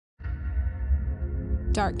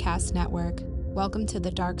Darkcast Network. Welcome to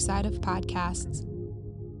the dark side of podcasts.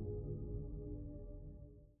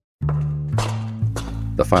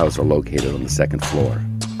 The files are located on the second floor,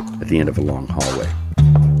 at the end of a long hallway.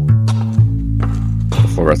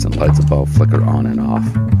 The fluorescent lights above flicker on and off.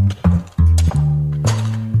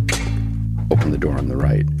 Open the door on the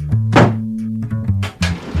right.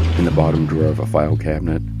 In the bottom drawer of a file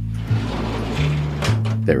cabinet,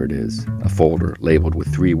 there it is, a folder labeled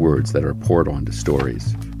with 3 words that are poured onto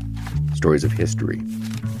stories. Stories of history,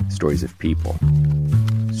 stories of people,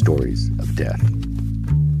 stories of death.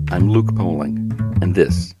 I'm Luke Poling, and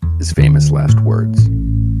this is Famous Last Words.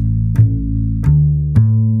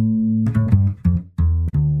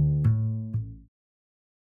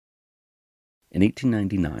 In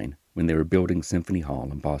 1899, when they were building Symphony Hall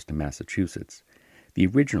in Boston, Massachusetts, the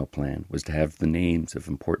original plan was to have the names of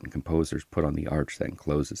important composers put on the arch that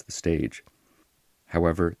encloses the stage.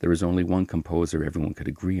 However, there was only one composer everyone could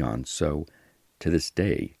agree on, so, to this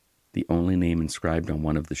day, the only name inscribed on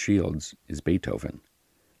one of the shields is Beethoven.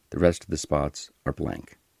 The rest of the spots are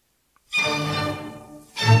blank.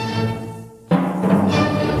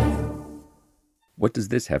 What does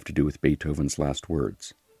this have to do with Beethoven's last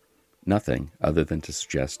words? Nothing, other than to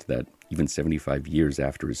suggest that, even 75 years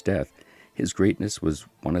after his death, his greatness was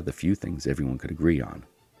one of the few things everyone could agree on.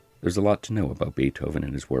 There's a lot to know about Beethoven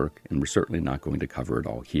and his work, and we're certainly not going to cover it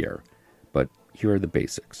all here. But here are the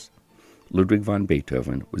basics. Ludwig van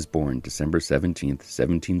Beethoven was born December 17,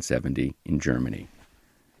 1770, in Germany.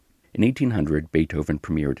 In 1800, Beethoven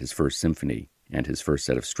premiered his first symphony, and his first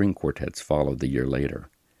set of string quartets followed the year later.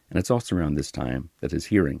 And it's also around this time that his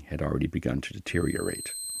hearing had already begun to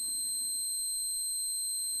deteriorate.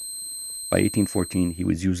 By 1814, he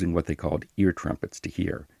was using what they called ear trumpets to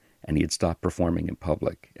hear, and he had stopped performing in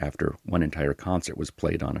public after one entire concert was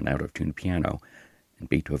played on an out-of-tune piano, and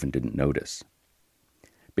Beethoven didn't notice.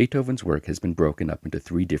 Beethoven's work has been broken up into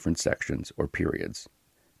 3 different sections or periods.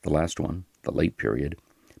 The last one, the late period,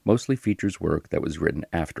 mostly features work that was written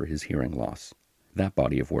after his hearing loss. That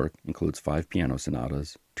body of work includes 5 piano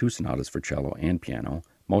sonatas, 2 sonatas for cello and piano,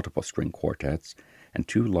 multiple string quartets, and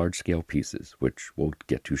 2 large-scale pieces, which we'll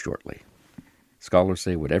get to shortly. Scholars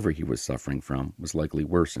say whatever he was suffering from was likely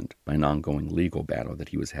worsened by an ongoing legal battle that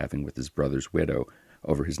he was having with his brother's widow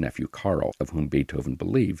over his nephew Karl, of whom Beethoven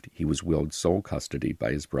believed he was willed sole custody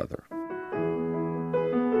by his brother.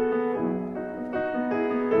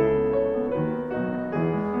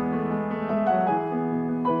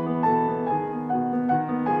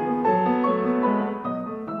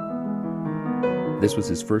 This was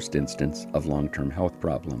his first instance of long-term health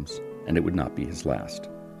problems, and it would not be his last.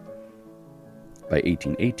 By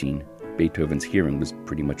 1818, Beethoven's hearing was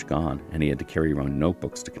pretty much gone, and he had to carry around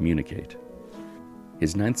notebooks to communicate.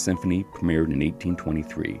 His 9th Symphony premiered in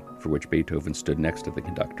 1823, for which Beethoven stood next to the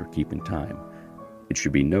conductor, keeping time. It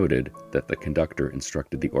should be noted that the conductor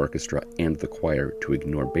instructed the orchestra and the choir to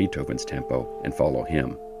ignore Beethoven's tempo and follow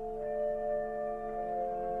him.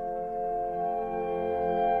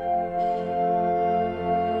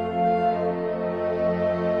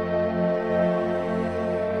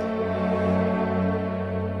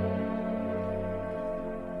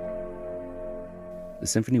 The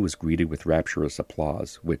symphony was greeted with rapturous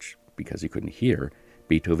applause, which, because he couldn't hear,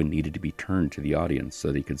 Beethoven needed to be turned to the audience so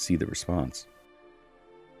that he could see the response.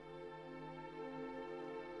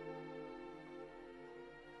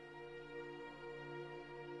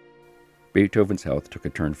 Beethoven's health took a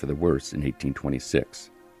turn for the worse in 1826.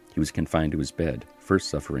 He was confined to his bed, first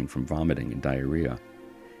suffering from vomiting and diarrhea.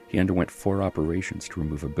 He underwent 4 operations to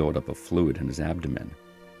remove a buildup of fluid in his abdomen.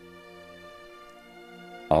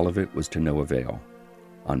 All of it was to no avail.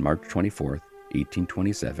 On March 24,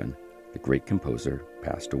 1827, the great composer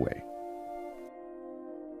passed away.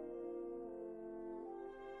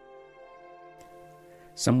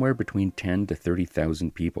 Somewhere between 10,000 to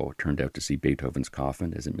 30,000 people turned out to see Beethoven's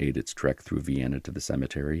coffin as it made its trek through Vienna to the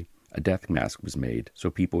cemetery. A death mask was made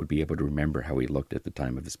so people would be able to remember how he looked at the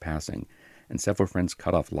time of his passing, and several friends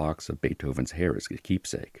cut off locks of Beethoven's hair as a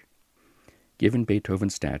keepsake. Given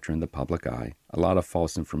Beethoven's stature in the public eye, a lot of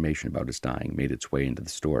false information about his dying made its way into the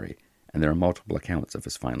story, and there are multiple accounts of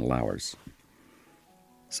his final hours.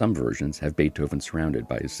 Some versions have Beethoven surrounded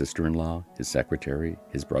by his sister-in-law, his secretary,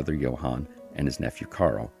 his brother Johann, and his nephew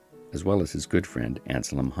Karl, as well as his good friend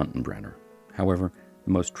Anselm Huntenbrenner. However,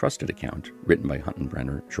 the most trusted account, written by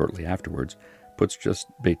Huntenbrenner shortly afterwards, puts just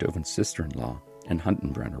Beethoven's sister-in-law and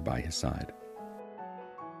Huntenbrenner by his side.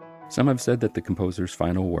 Some have said that the composer's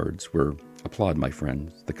final words were, "Applaud, my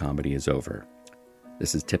friends, the comedy is over."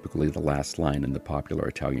 This is typically the last line in the popular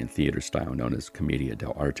Italian theater style known as commedia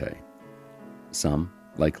dell'arte. Some,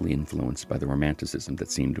 likely influenced by the romanticism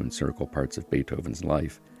that seemed to encircle parts of Beethoven's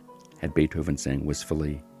life, had Beethoven saying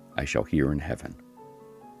wistfully, "I shall hear in heaven."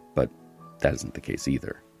 But that isn't the case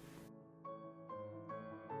either.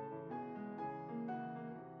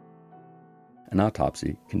 An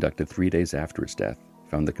autopsy conducted 3 days after his death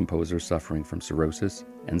found the composer suffering from cirrhosis,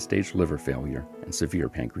 end-stage liver failure, and severe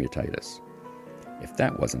pancreatitis. If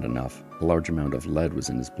that wasn't enough, a large amount of lead was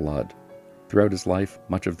in his blood. Throughout his life,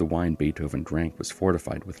 much of the wine Beethoven drank was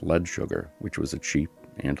fortified with lead sugar, which was a cheap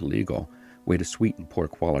and illegal way to sweeten poor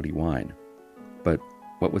quality wine. But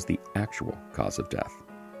what was the actual cause of death?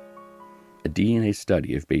 A DNA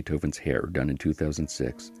study of Beethoven's hair done in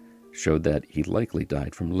 2006 showed that he likely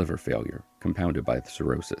died from liver failure, compounded by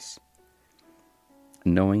cirrhosis.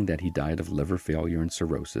 Knowing that he died of liver failure and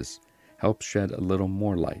cirrhosis helps shed a little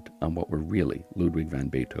more light on what were really Ludwig van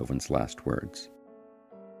Beethoven's last words.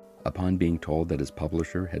 Upon being told that his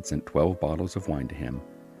publisher had sent 12 bottles of wine to him,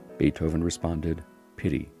 Beethoven responded,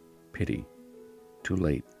 "Pity, pity, too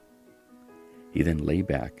late." He then lay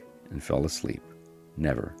back and fell asleep,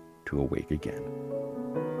 never to awake again.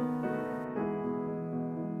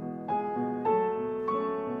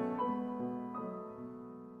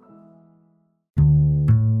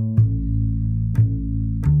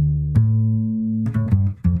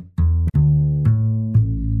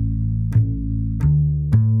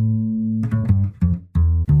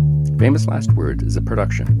 Famous Last Words is a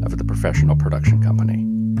production of the Professional Production Company.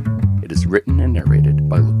 It is written and narrated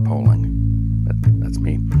by Luke Poling. That's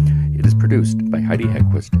me. It is produced by Heidi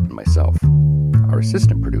Hegquist and myself. Our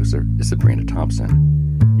assistant producer is Sabrina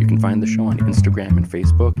Thompson. You can find the show on Instagram and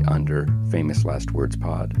Facebook under Famous Last Words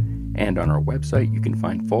Pod. And on our website, you can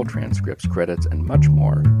find full transcripts, credits, and much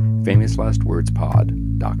more,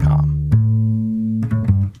 famouslastwordspod.com.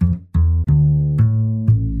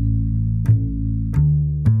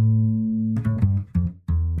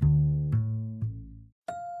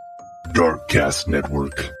 Darkcast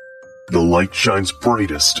Network. The light shines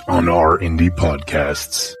brightest on our indie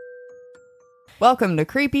podcasts. Welcome to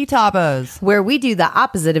Creepy Tapas, where we do the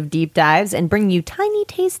opposite of deep dives and bring you tiny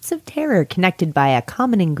tastes of terror connected by a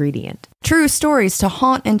common ingredient. True stories to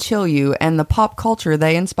haunt and chill you and the pop culture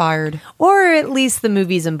they inspired. Or at least the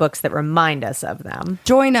movies and books that remind us of them.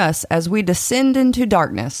 Join us as we descend into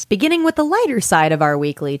darkness, beginning with the lighter side of our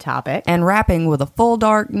weekly topic, and wrapping with a full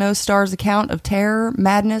dark, no stars account of terror,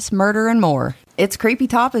 madness, murder, and more. It's Creepy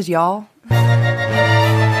Tapas, y'all.